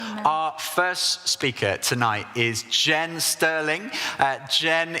Our first speaker tonight is Jen Sterling.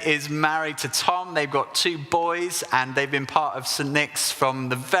 Jen is married to Tom. They've got 2 boys, and they've been part of St. Nick's from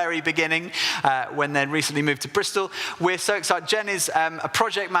the very beginning when they recently moved to Bristol. We're so excited. Jen is a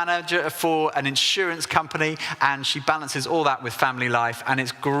project manager for an insurance company, and she balances all that with family life. And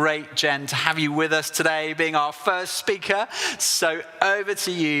it's great, Jen, to have you with us today, being our first speaker. So over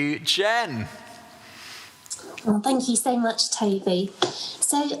to you, Jen. Well, thank you so much, Toby.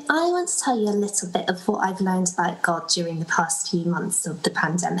 So I want to tell you a little bit of what I've learned about God during the past few months of the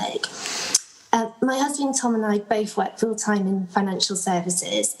pandemic. My husband Tom and I both work full-time in financial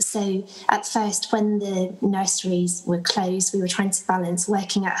services. So at first, when the nurseries were closed, we were trying to balance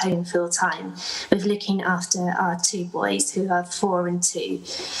working at home full-time with looking after our 2 boys, who are 4 and 2.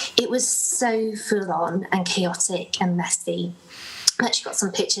 It was so full-on and chaotic and messy. I've actually got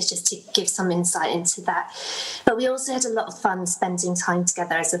some pictures just to give some insight into that. But we also had a lot of fun spending time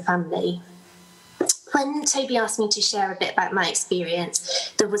together as a family. When Toby asked me to share a bit about my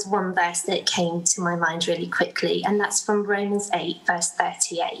experience, there was one verse that came to my mind really quickly, and that's from Romans 8, verse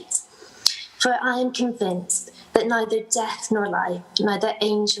 38. For I am convinced that neither death nor life, neither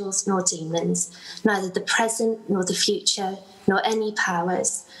angels nor demons, neither the present nor the future, nor any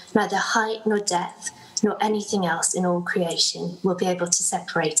powers, neither height nor depth, nor anything else in all creation will be able to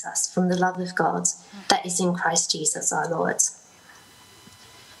separate us from the love of God that is in Christ Jesus our Lord.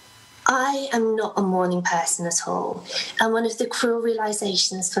 I am not a morning person at all, and one of the cruel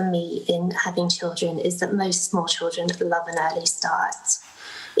realizations for me in having children is that most small children love an early start.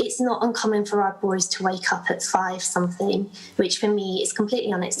 It's not uncommon for our boys to wake up at 5 something, which for me is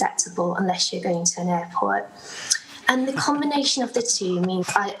completely unacceptable unless you're going to an airport. And the combination of the two means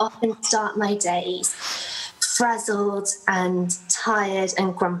I often start my days frazzled and tired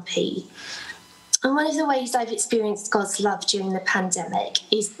and grumpy. And one of the ways I've experienced God's love during the pandemic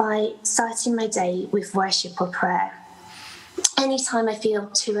is by starting my day with worship or prayer. Anytime I feel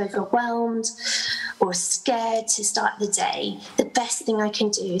too overwhelmed or scared to start the day, the best thing I can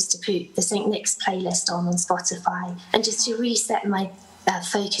do is to put the St. Nick's playlist on Spotify and just to reset my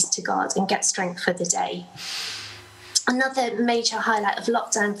focus to God and get strength for the day. Another major highlight of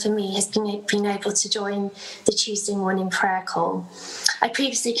lockdown for me has been able to join the Tuesday morning prayer call. I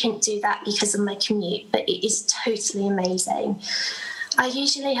previously couldn't do that because of my commute, but it is totally amazing. I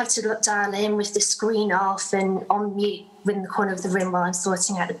usually have to dial in with the screen off and on mute in the corner of the room while I'm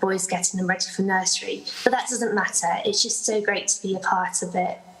sorting out the boys, getting them ready for nursery. But that doesn't matter. It's just so great to be a part of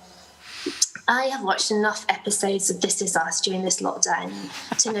it. I have watched enough episodes of This Is Us during this lockdown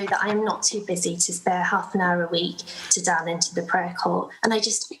to know that I am not too busy to spare half an hour a week to dial into the prayer call, and I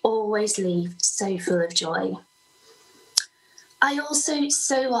just always leave so full of joy. I also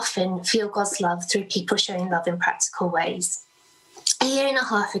so often feel God's love through people showing love in practical ways. A year and a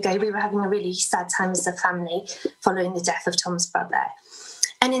half ago, we were having a really sad time as a family following the death of Tom's brother.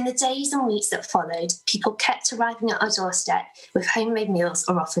 And in the days and weeks that followed, people kept arriving at our doorstep with homemade meals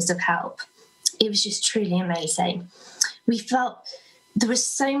or offers of help. It was just truly amazing. We felt there was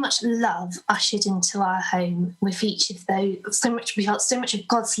so much love ushered into our home with each of those. We felt so much of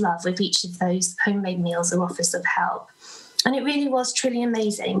God's love with each of those homemade meals or offers of help. And it really was truly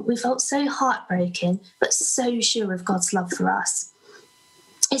amazing. We felt so heartbroken, but so sure of God's love for us.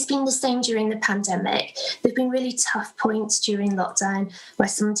 It's been the same during the pandemic. There have been really tough points during lockdown where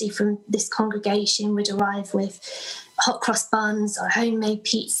somebody from this congregation would arrive with hot cross buns or homemade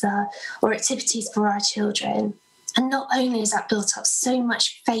pizza or activities for our children. And not only has that built up so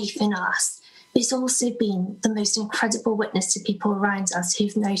much faith in us, but it's also been the most incredible witness to people around us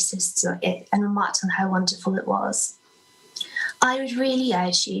who've noticed it and remarked on how wonderful it was. I would really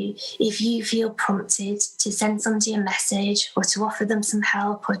urge you, if you feel prompted to send somebody a message or to offer them some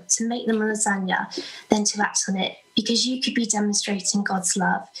help or to make them a lasagna, then to act on it, because you could be demonstrating God's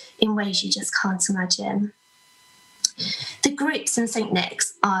love in ways you just can't imagine. The groups in St.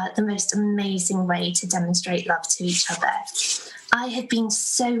 Nick's are the most amazing way to demonstrate love to each other. I have been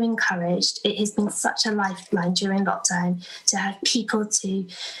so encouraged. It has been such a lifeline during lockdown to have people to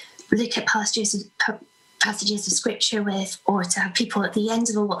look at passages of scripture with, or to have people at the end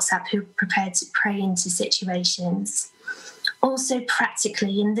of a WhatsApp who are prepared to pray into situations. Also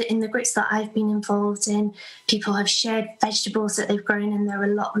practically, in the groups that I've been involved in, people have shared vegetables that they've grown in their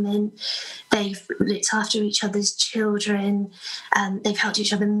allotment. They've looked after each other's children. They've helped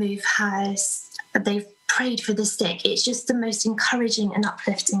each other move house. They've prayed for the sick. It's just the most encouraging and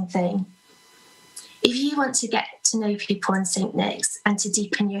uplifting thing. If you want to get to know people in St. Nick's and to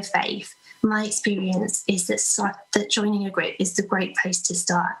deepen your faith, my experience is that joining a group is the great place to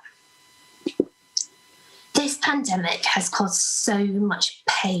start. This pandemic has caused so much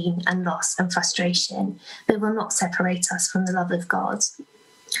pain and loss and frustration, but will not separate us from the love of God.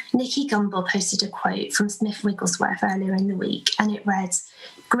 Nikki Gumbel posted a quote from Smith Wigglesworth earlier in the week, and it read,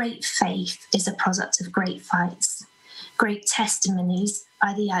 "Great faith is a product of great fights. Great testimonies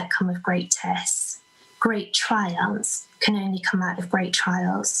are the outcome of great tests. Great triumphs can only come out of great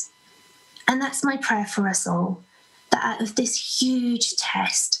trials." And that's my prayer for us all, that out of this huge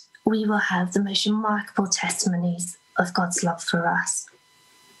test, we will have the most remarkable testimonies of God's love for us.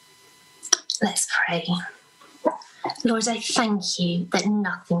 Let's pray. Lord, I thank you that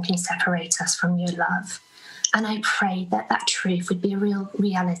nothing can separate us from your love. And I pray that that truth would be a real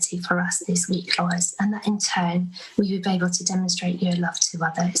reality for us this week, Lord, and that in turn we would be able to demonstrate your love to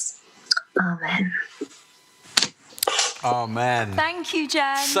others. Amen. Amen. Thank you,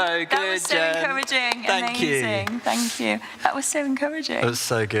 Jen. So good, That was so Jen. encouraging. Thank you. Amazing. Thank you. That was so encouraging. That was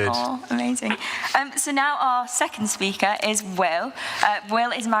so good. Oh, amazing. So now our second speaker is Will.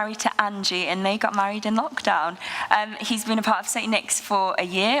 Will is married to Angie, and they got married in lockdown. He's been a part of St. Nick's for a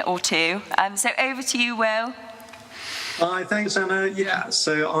year or two. So over to you, Will. Hi, thanks, Anna. Yeah,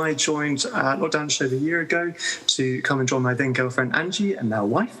 so I joined Lockdown just over a year ago to come and join my then girlfriend Angie and now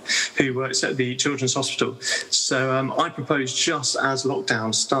wife, who works at the Children's Hospital. So I proposed just as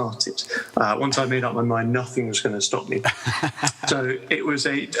lockdown started. Once I made up my mind, nothing was going to stop me. So it was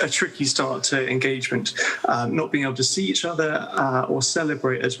a tricky start to engagement, not being able to see each other or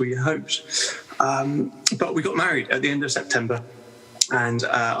celebrate as we hoped. But we got married at the end of September. And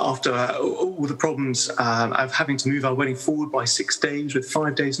after all the problems of having to move our wedding forward by 6 days with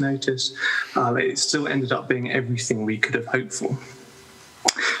 5 days' notice, it still ended up being everything we could have hoped for.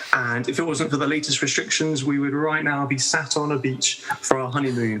 And if it wasn't for the latest restrictions, we would right now be sat on a beach for our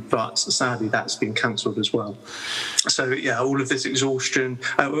honeymoon, but sadly that's been cancelled as well. So yeah, all of this exhaustion,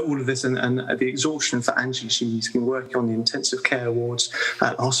 and the exhaustion for Angie, she's been working on the intensive care wards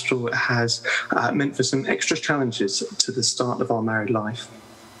at the hospital, has meant for some extra challenges to the start of our married life.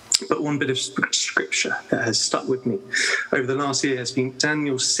 But one bit of scripture that has stuck with me over the last year has been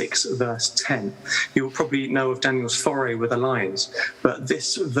Daniel 6, verse 10. You'll probably know of Daniel's foray with the lions, but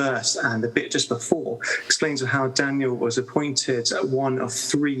this verse and the bit just before explains how Daniel was appointed one of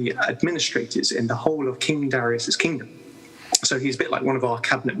 3 administrators in the whole of King Darius's kingdom. So he's a bit like one of our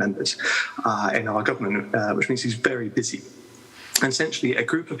cabinet members in our government, which means he's very busy. And essentially, a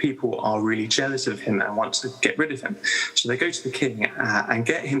group of people are really jealous of him and want to get rid of him. So they go to the king and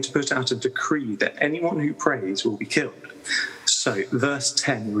get him to put out a decree that anyone who prays will be killed. So verse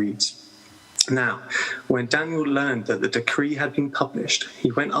 10 reads, "Now, when Daniel learned that the decree had been published,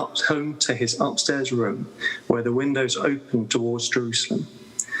 he went up home to his upstairs room where the windows opened towards Jerusalem.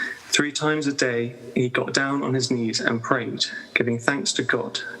 3 times a day, he got down on his knees and prayed, giving thanks to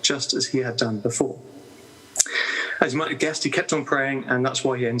God, just as he had done before." As you might have guessed, he kept on praying, and that's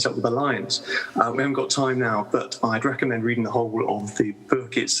why he ends up with the lions. We haven't got time now, but I'd recommend reading the whole of the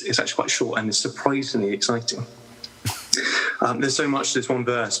book. It's actually quite short and it's surprisingly exciting. There's so much to this one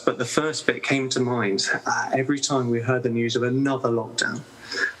verse, but the first bit came to mind every time we heard the news of another lockdown,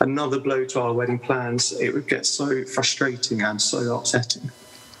 another blow to our wedding plans. It would get so frustrating and so upsetting.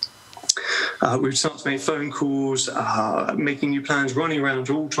 We would start to make phone calls, making new plans, running around,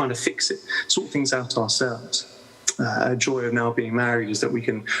 all trying to fix it, sort things out ourselves. A joy of now being married is that we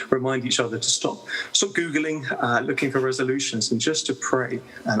can remind each other to stop Googling, looking for resolutions, and just to pray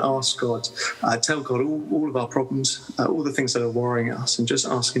and ask God, tell God all of our problems, all the things that are worrying us, and just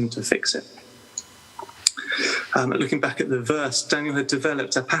ask him to fix it. Looking back at the verse, Daniel had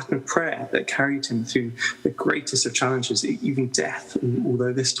developed a pattern of prayer that carried him through the greatest of challenges, even death,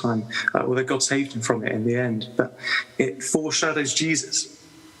 although God saved him from it in the end. But it foreshadows Jesus,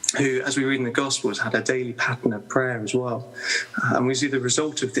 who, as we read in the Gospels, had a daily pattern of prayer as well. And we see the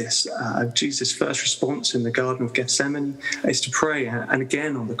result of this. Jesus' first response in the Garden of Gethsemane is to pray, and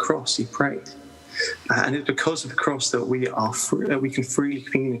again on the cross he prayed. And it's because of the cross that we can freely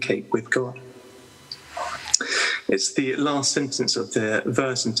communicate with God. It's the last sentence of the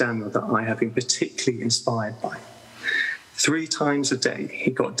verse in Daniel that I have been particularly inspired by. 3 times a day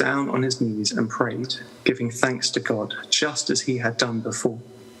he got down on his knees and prayed, giving thanks to God, just as he had done before.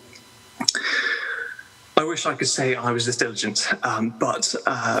 I wish I could say I was this diligent, but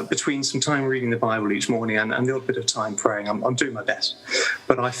between some time reading the Bible each morning and the odd bit of time praying, I'm doing my best.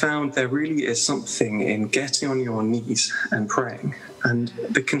 But I found there really is something in getting on your knees and praying, and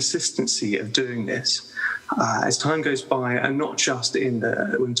the consistency of doing this as time goes by, and not just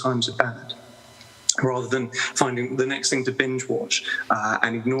when times are bad, rather than finding the next thing to binge watch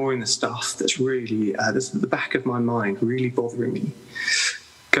and ignoring the stuff that's really that's at the back of my mind, really bothering me.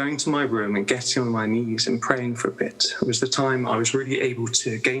 Going to my room and getting on my knees and praying for a bit was the time I was really able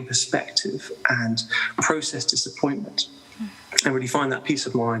to gain perspective and process disappointment and really find that peace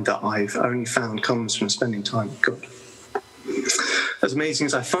of mind that I've only found comes from spending time with God. As amazing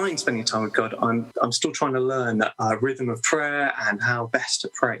as I find spending time with God, I'm still trying to learn that rhythm of prayer and how best to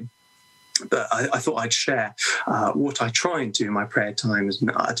pray. But I thought I'd share what I try and do in my prayer times,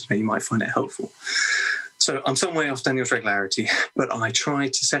 and I don't know, you might find it helpful. So I'm some way off Daniel's regularity, but I try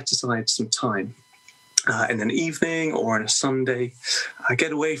to set aside some time in an evening or on a Sunday. I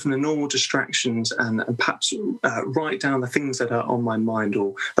get away from the normal distractions and perhaps write down the things that are on my mind,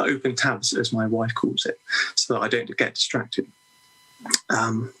 or the open tabs, as my wife calls it, so that I don't get distracted.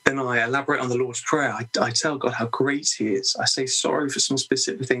 Then I elaborate on the Lord's Prayer. I tell God how great He is. I say sorry for some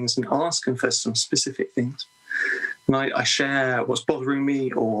specific things and ask Him for some specific things. And I share what's bothering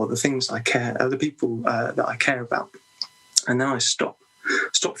me or the things the people that I care about. And then I stop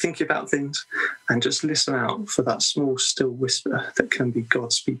thinking about things and just listen out for that small, still whisper that can be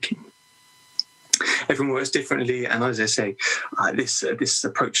God speaking. Everyone works differently, and as I say, this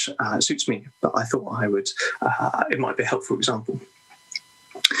approach suits me, but I thought it might be a helpful example.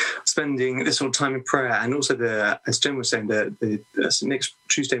 Spending this sort of time in prayer, and also as Jen was saying, the next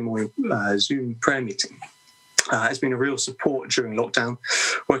Tuesday morning Zoom prayer meeting. It's been a real support during lockdown.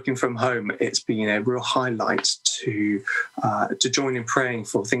 Working from home, it's been a real highlight to join in praying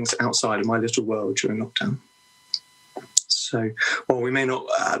for things outside of my little world during lockdown. So while we may not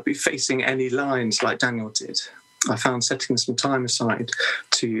be facing any lines like Daniel did, I found setting some time aside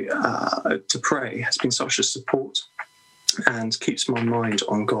to pray has been such a support and keeps my mind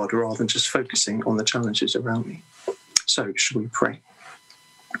on God rather than just focusing on the challenges around me. So shall we pray?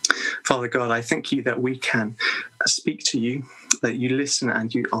 Father God, I thank you that we can speak to you, that you listen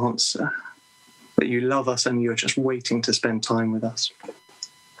and you answer, that you love us and you're just waiting to spend time with us.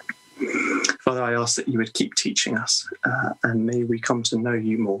 Father, I ask that you would keep teaching us and may we come to know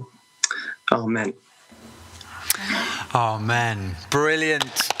you more. Amen. Amen.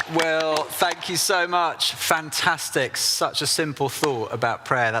 Brilliant. Will, thank you so much. Fantastic. Such a simple thought about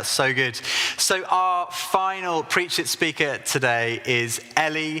prayer. That's so good. So our final Preach It speaker today is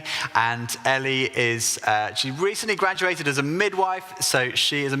Ellie. And Ellie she recently graduated as a midwife. So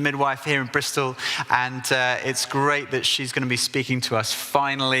she is a midwife here in Bristol. And it's great that she's going to be speaking to us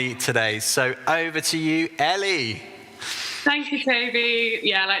finally today. So over to you, Ellie. Thank you, Toby.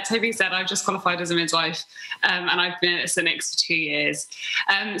 Yeah, like Toby said, I've just qualified as a midwife and I've been at St Nick's for 2 years.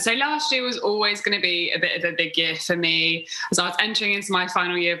 So last year was always going to be a bit of a big year for me as I was entering into my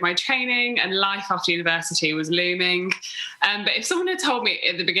final year of my training and life after university was looming. But if someone had told me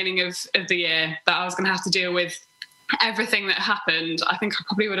at the beginning of the year that I was going to have to deal with everything that happened, I think I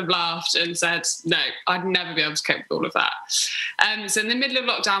probably would have laughed and said, no, I'd never be able to cope with all of that. So in the middle of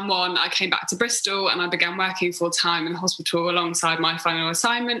lockdown 1, I came back to Bristol and I began working full time in hospital alongside my final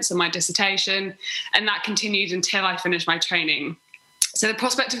assignments and my dissertation. And that continued until I finished my training. So the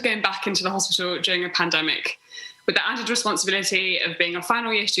prospect of going back into the hospital during a pandemic with the added responsibility of being a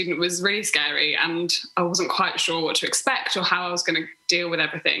final year student was really scary. And I wasn't quite sure what to expect or how I was going to deal with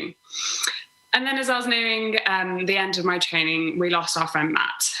everything. And then as I was nearing the end of my training, we lost our friend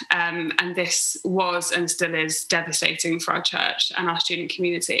Matt. And this was and still is devastating for our church and our student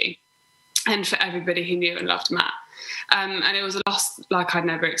community and for everybody who knew and loved Matt. And it was a loss like I'd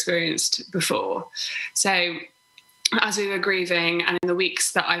never experienced before. So as we were grieving and in the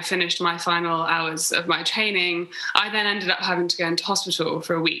weeks that I finished my final hours of my training, I then ended up having to go into hospital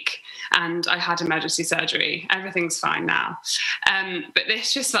for a week and I had emergency surgery. Everything's fine now. But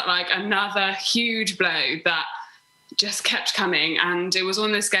this just felt like another huge blow that just kept coming. And it was one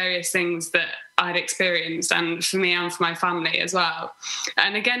of the scariest things that I'd experienced, and for me and for my family as well.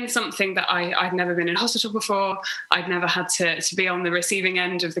 And again, something that I'd never been in hospital before. I'd never had to be on the receiving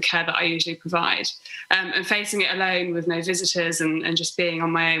end of the care that I usually provide. And facing it alone with no visitors and just being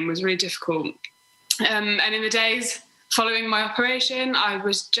on my own was really difficult. And in the days following my operation, I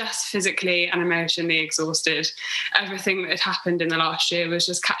was just physically and emotionally exhausted. Everything that had happened in the last year was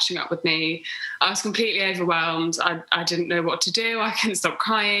just catching up with me. I was completely overwhelmed. I didn't know what to do. I couldn't stop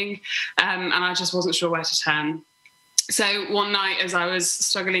crying, and I just wasn't sure where to turn. So one night, as I was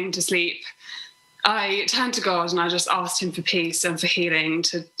struggling to sleep, I turned to God and I just asked him for peace and for healing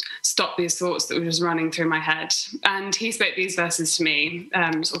to stop these thoughts that were just running through my head. And he spoke these verses to me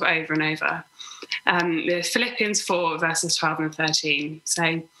sort of over and over. Philippians 4 verses 12 and 13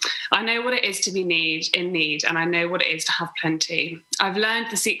 say, I know what it is to be in need, and I know what it is to have plenty. I've learned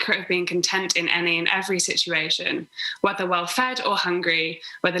the secret of being content in any and every situation, whether well-fed or hungry,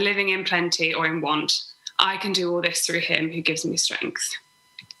 whether living in plenty or in want. I can do all this through him who gives me strength.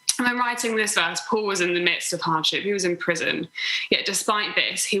 When writing this verse, Paul was in the midst of hardship. He was in prison. Yet despite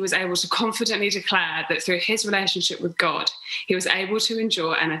this, he was able to confidently declare that through his relationship with God, he was able to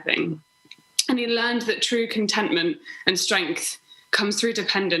endure anything. And he learned that true contentment and strength comes through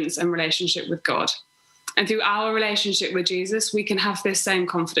dependence and relationship with God. And through our relationship with Jesus, we can have this same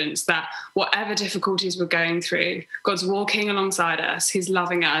confidence that whatever difficulties we're going through, God's walking alongside us, he's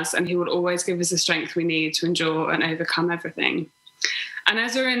loving us, and he will always give us the strength we need to endure and overcome everything. And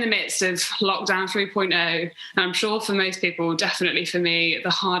as we're in the midst of lockdown 3.0, and I'm sure for most people, definitely for me, the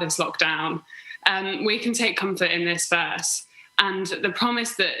hardest lockdown, we can take comfort in this verse and the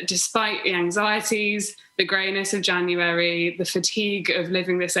promise that despite the anxieties, the greyness of January, the fatigue of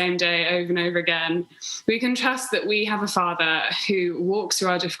living the same day over and over again, we can trust that we have a Father who walks through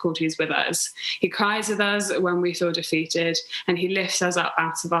our difficulties with us. He cries with us when we feel defeated, and he lifts us up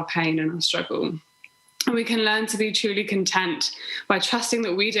out of our pain and our struggle. And we can learn to be truly content by trusting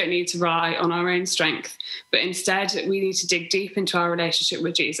that we don't need to rely on our own strength, but instead we need to dig deep into our relationship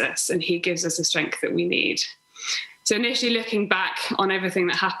with Jesus, and he gives us the strength that we need. So initially looking back on everything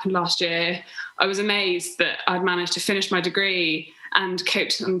that happened last year, I was amazed that I'd managed to finish my degree and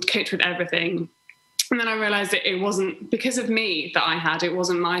cope with everything. And then I realised that it wasn't because of me that it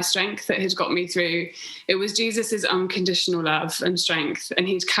wasn't my strength that had got me through. It was Jesus's unconditional love and strength, and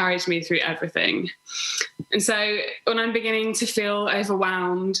he'd carried me through everything. And so when I'm beginning to feel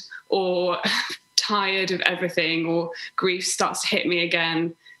overwhelmed or tired of everything, or grief starts to hit me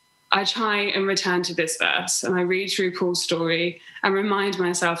again, I try and return to this verse, and I read through Paul's story and remind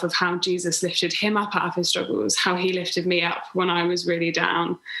myself of how Jesus lifted him up out of his struggles, how he lifted me up when I was really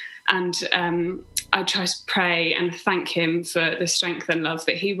down. And I try to pray and thank him for the strength and love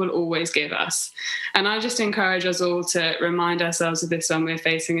that he will always give us. And I just encourage us all to remind ourselves of this when we're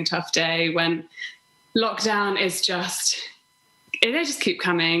facing a tough day, when lockdown is they just keep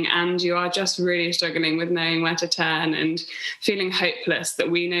coming and you are just really struggling with knowing where to turn and feeling hopeless, that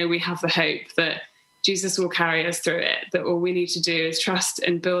we know we have the hope that Jesus will carry us through it, that all we need to do is trust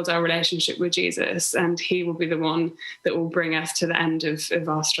and build our relationship with Jesus, and he will be the one that will bring us to the end of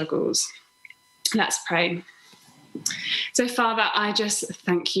our struggles. Let's pray. So, Father, I just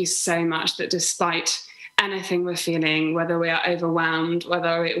thank you so much that despite anything we're feeling, whether we are overwhelmed,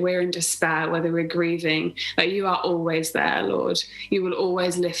 whether we're in despair, whether we're grieving, that you are always there, Lord. You will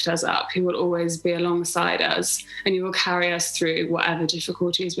always lift us up. You will always be alongside us, and you will carry us through whatever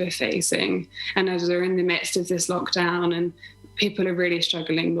difficulties we're facing. And as we're in the midst of this lockdown and people are really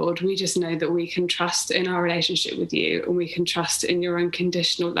struggling, Lord, we just know that we can trust in our relationship with you, and we can trust in your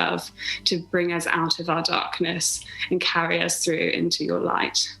unconditional love to bring us out of our darkness and carry us through into your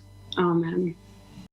light. Amen.